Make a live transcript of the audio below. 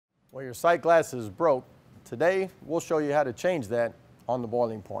Well, your sight glass is broke. Today, we'll show you how to change that on the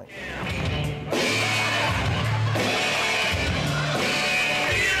boiling point.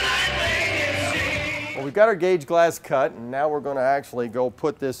 Well, we've got our gauge glass cut, and now we're going to actually go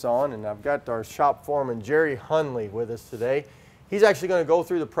put this on, and I've got our shop foreman, Jerry Hunley, with us today. He's actually going to go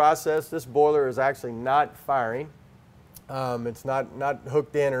through the process. This boiler is actually not firing. It's not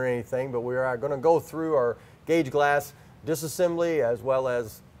hooked in or anything, but we are going to go through our gauge glass disassembly as well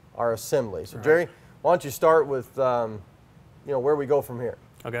as our assembly. So, Jerry, why don't you start with where we go from here?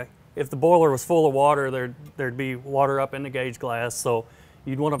 Okay. If the boiler was full of water, there'd be water up in the gauge glass, so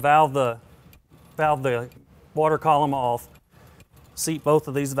you'd want to valve the water column off, seat both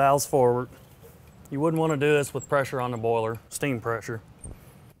of these valves forward. You wouldn't want to do this with pressure on the boiler, steam pressure.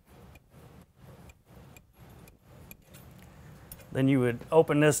 Then you would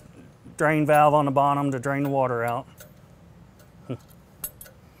open this drain valve on the bottom to drain the water out.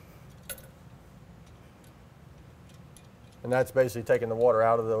 And that's basically taking the water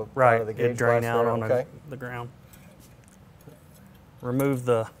out of the gauge drain glass out there. on the ground. Remove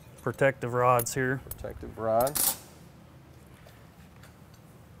the protective rods here. Protective rods.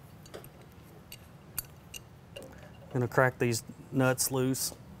 Gonna crack these nuts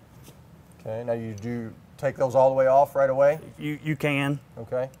loose. Okay, now you do take those all the way off right away? You can.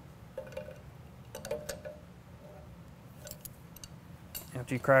 Okay.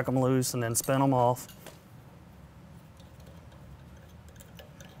 After you crack them loose and then spin them off.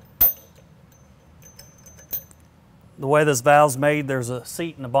 The way this valve's made, there's a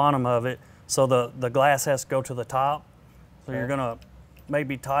seat in the bottom of it, so the glass has to go to the top. So you're gonna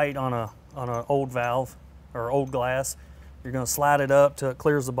maybe tight on an old valve or old glass. You're gonna slide it up till it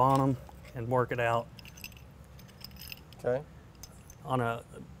clears the bottom and work it out. Okay. On a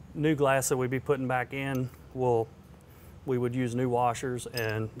new glass that we'd be putting back in, we would use new washers,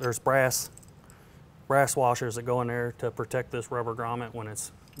 and there's brass washers that go in there to protect this rubber grommet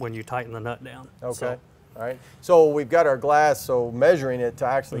when you tighten the nut down. Okay. So, all right. So we've got our glass, so measuring it to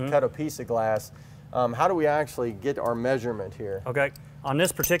actually cut a piece of glass. How do we actually get our measurement here? Okay. On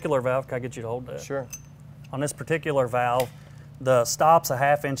this particular valve, can I get you to hold that? Sure. On this particular valve, the stop's a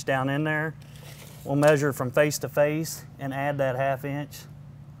 1/2 inch down in there. We'll measure from face to face and add that 1/2 inch.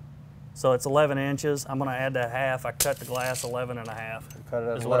 So it's 11 inches. I'm gonna add that half. I cut the glass 11 and a half. Cut it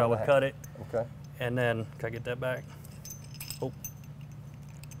at is what I would cut it. Okay. And then, can I get that back? Oh.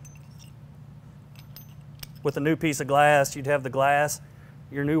 With a new piece of glass, you'd have the glass,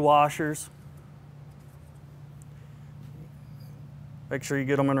 your new washers. Make sure you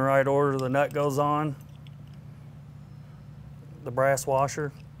get them in the right order. The nut goes on. The brass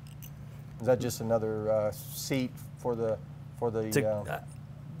washer. Is that just another seat for the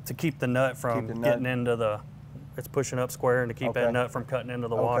to keep the nut from getting into the, it's pushing up square, and to keep that nut from cutting into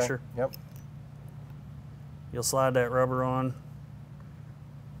the washer. Yep. You'll slide that rubber on,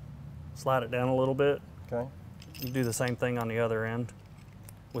 slide it down a little bit. Okay. You do the same thing on the other end.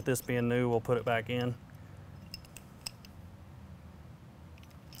 With this being new, we'll put it back in.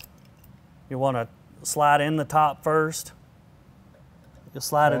 You want to slide in the top first. You'll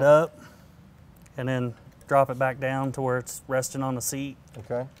slide it up and then drop it back down to where it's resting on the seat.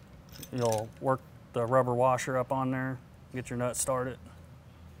 Okay. You'll work the rubber washer up on there, get your nut started.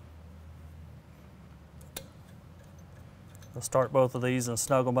 We'll start both of these and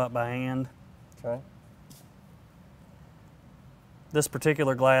snug them up by hand. Okay. This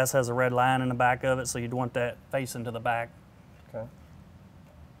particular glass has a red line in the back of it, so you'd want that facing to the back. Okay.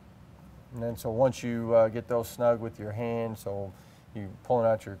 And then, so once you get those snug with your hand, so you pulling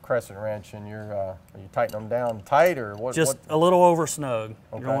out your crescent wrench and are you tightening them down tight, or what? Just a little over snug.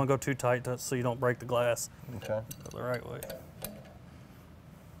 Okay. You don't want to go too tight so you don't break the glass. Okay. Go the right way.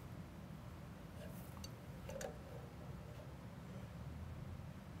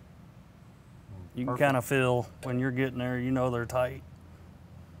 You can kind of feel when you're getting there, you know they're tight.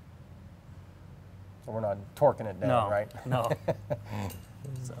 So we're not torquing it down, right? No.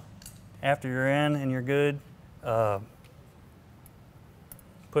 So after you're in and you're good,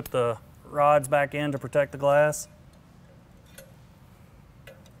 put the rods back in to protect the glass.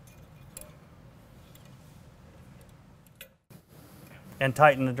 And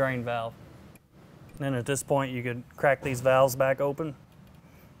tighten the drain valve. And then at this point, you could crack these valves back open.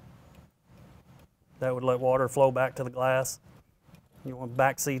 That would let water flow back to the glass. You want to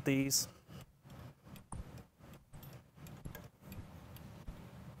back seat these.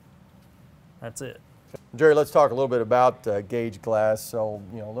 That's it. Jerry, let's talk a little bit about gauge glass. So,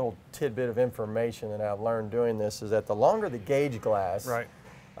 a little tidbit of information that I've learned doing this is that the longer the gauge glass, right.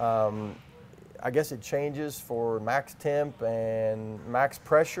 I guess it changes for max temp and max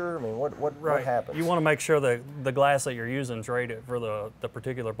pressure. I mean, what happens? You want to make sure that the glass that you're using is rated for the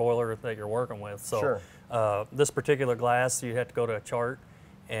particular boiler that you're working with. So sure. This particular glass, you have to go to a chart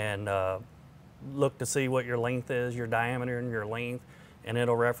and look to see what your length is, your diameter and your length, and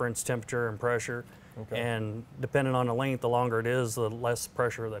it'll reference temperature and pressure. Okay. And depending on the length, the longer it is, the less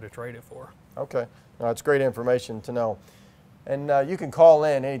pressure that it's rated for. Okay, well, that's great information to know. And you can call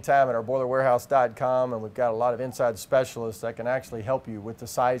in anytime at our boilerwarehouse.com, and we've got a lot of inside specialists that can actually help you with the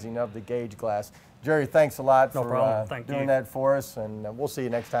sizing of the gauge glass. Jerry, thanks a lot for doing that for us, and we'll see you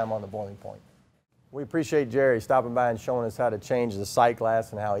next time on The Boiling Point. We appreciate Jerry stopping by and showing us how to change the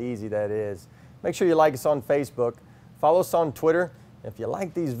Sightglass and how easy that is. Make sure you like us on Facebook, follow us on Twitter. If you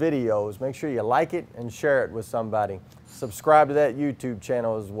like these videos, make sure you like it and share it with somebody. Subscribe to that YouTube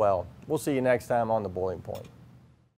channel as well. We'll see you next time on The Boiling Point.